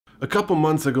A couple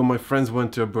months ago, my friends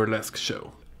went to a burlesque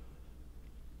show.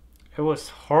 It was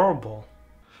horrible.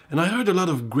 And I heard a lot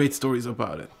of great stories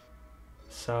about it.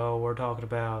 So we're talking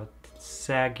about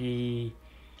saggy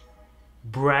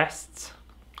breasts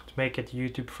to make it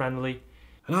YouTube friendly.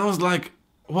 And I was like,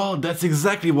 well, that's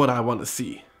exactly what I want to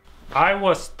see. I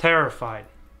was terrified,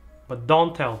 but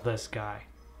don't tell this guy.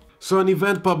 So an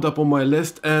event popped up on my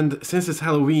list, and since it's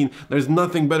Halloween, there's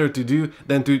nothing better to do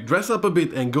than to dress up a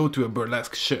bit and go to a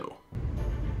burlesque show.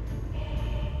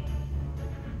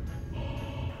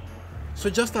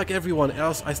 So just like everyone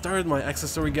else, I started my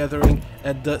accessory gathering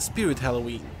at the Spirit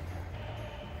Halloween.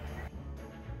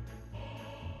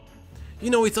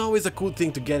 You know, it's always a cool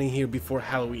thing to get in here before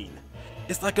Halloween.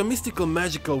 It's like a mystical,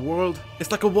 magical world. It's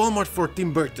like a Walmart for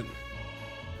Tim Burton.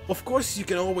 Of course, you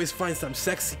can always find some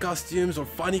sexy costumes, or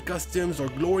funny costumes, or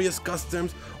glorious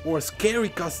costumes, or scary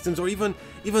costumes, or even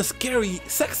scary,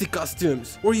 sexy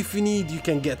costumes. Or if you need, you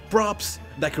can get props,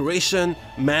 decoration,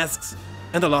 masks,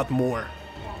 and a lot more.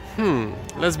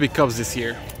 Let's be cops this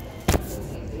year.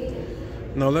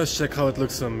 Now let's check how it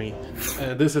looks on me.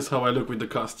 This is how I look with the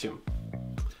costume.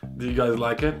 Do you guys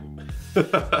like it?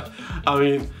 I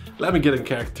mean, let me get in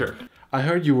character. I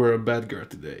heard you were a bad girl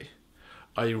today.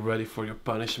 Are you ready for your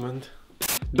punishment?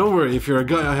 Don't worry, if you're a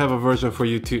guy, I have a version for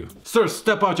you too. Sir,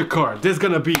 step out your car. There's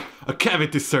gonna be a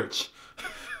cavity search.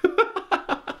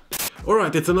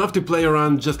 Alright, it's enough to play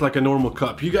around just like a normal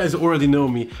cop. You guys already know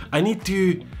me. I need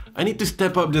to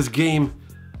step up this game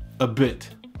a bit.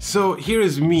 So here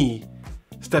is me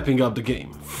stepping up the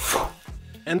game.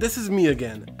 And this is me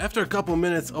again, after a couple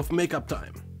minutes of makeup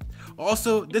time.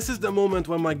 Also, this is the moment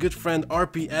when my good friend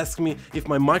RP asks me if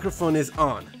my microphone is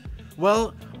on.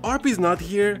 Well, RP's not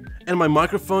here, and my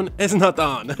microphone is not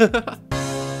on. Baby,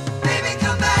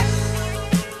 come back.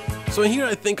 So here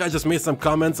I think I just made some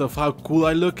comments of how cool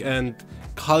I look, and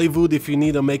Hollywood, if you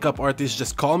need a makeup artist,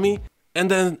 just call me. And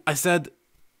then I said,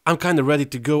 I'm kinda ready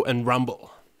to go and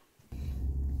rumble.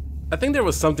 I think there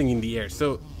was something in the air,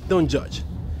 so don't judge.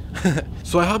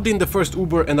 So I hopped in the first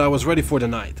Uber and I was ready for the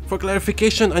night. For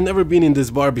clarification, I'd never been in this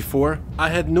bar before. I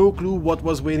had no clue what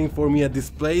was waiting for me at this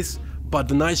place, but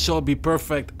the night shall be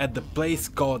perfect at the place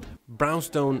called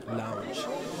Brownstone Lounge.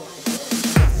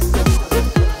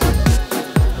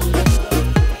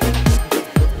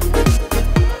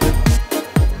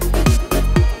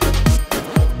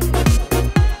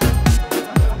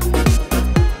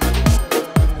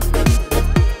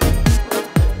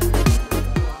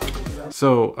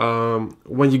 So,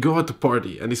 when you go out to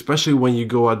party, and especially when you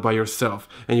go out by yourself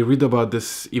and you read about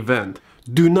this event,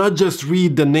 do not just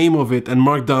read the name of it and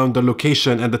mark down the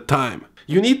location and the time.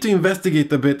 You need to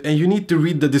investigate a bit, and you need to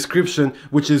read the description,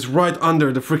 which is right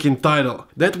under the freaking title.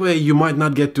 That way you might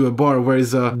not get to a bar where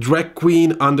it's a drag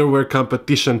queen underwear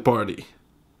competition party.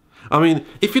 I mean,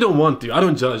 if you don't want to, I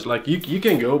don't judge, like you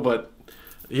can go, but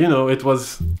you know, it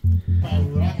was...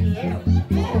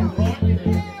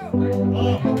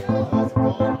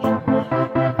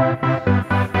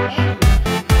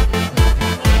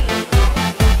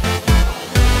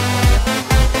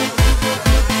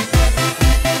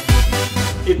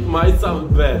 It might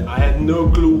sound bad, I had no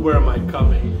clue where am I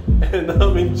coming, and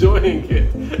I'm enjoying it.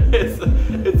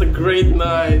 It's a great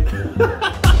night.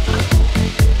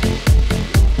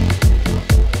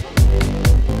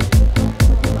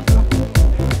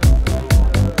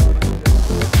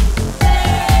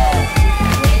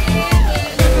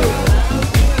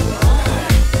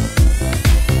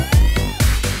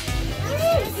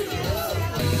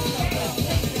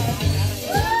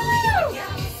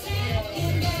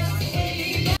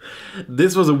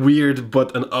 This was a weird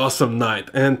but an awesome night,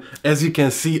 and as you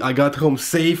can see, I got home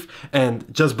safe and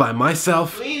just by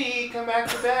myself. Sweetie, come back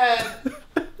to bed.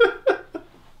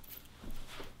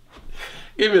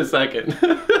 Give me a second.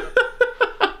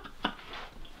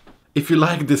 If you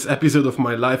like this episode of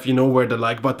my life, you know where the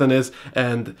like button is,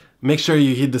 and make sure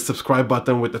you hit the subscribe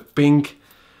button with the pink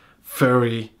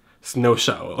furry snow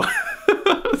shovel.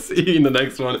 See you in the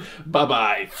next one. Bye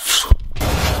bye.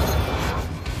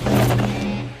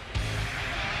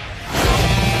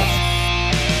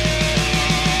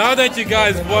 Now that you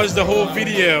guys watched the whole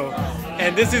video,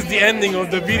 and this is the ending of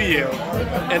the video,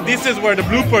 and this is where the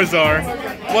bloopers are,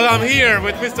 well, I'm here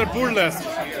with Mr. Burlesque.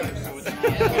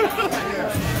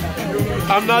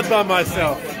 I'm not by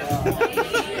myself.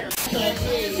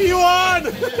 He won!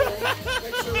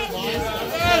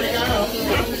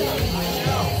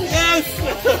 Yes!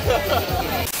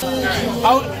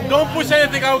 Don't push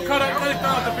anything, I'll cut out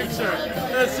the picture.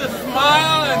 Let's just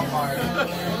smile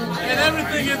and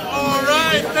everything is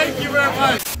alright. Thank you very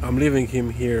much. I'm leaving him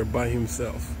here by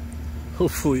himself.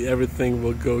 Hopefully everything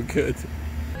will go good.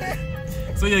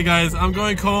 So yeah, guys, I'm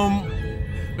going home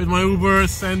with my Uber,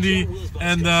 Sandy,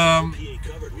 and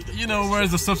you know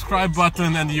where's the subscribe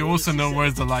button, and you also know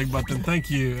where's the like button. Thank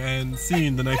you, and see you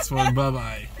in the next one. Bye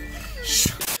bye.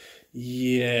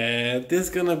 Yeah, this is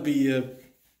gonna be a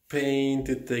pain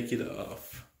to take it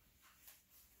off.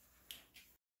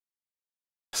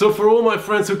 So for all my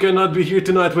friends who cannot be here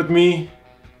tonight with me,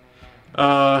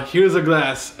 here's a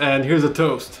glass and here's a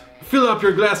toast. Fill up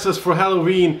your glasses for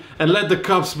Halloween and let the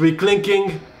cups be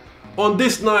clinking. On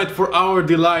this night, for our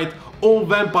delight, all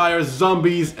vampires,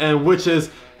 zombies and witches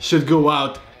should go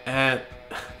out and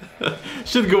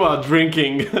should go out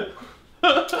drinking.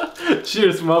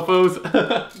 Cheers, muffos.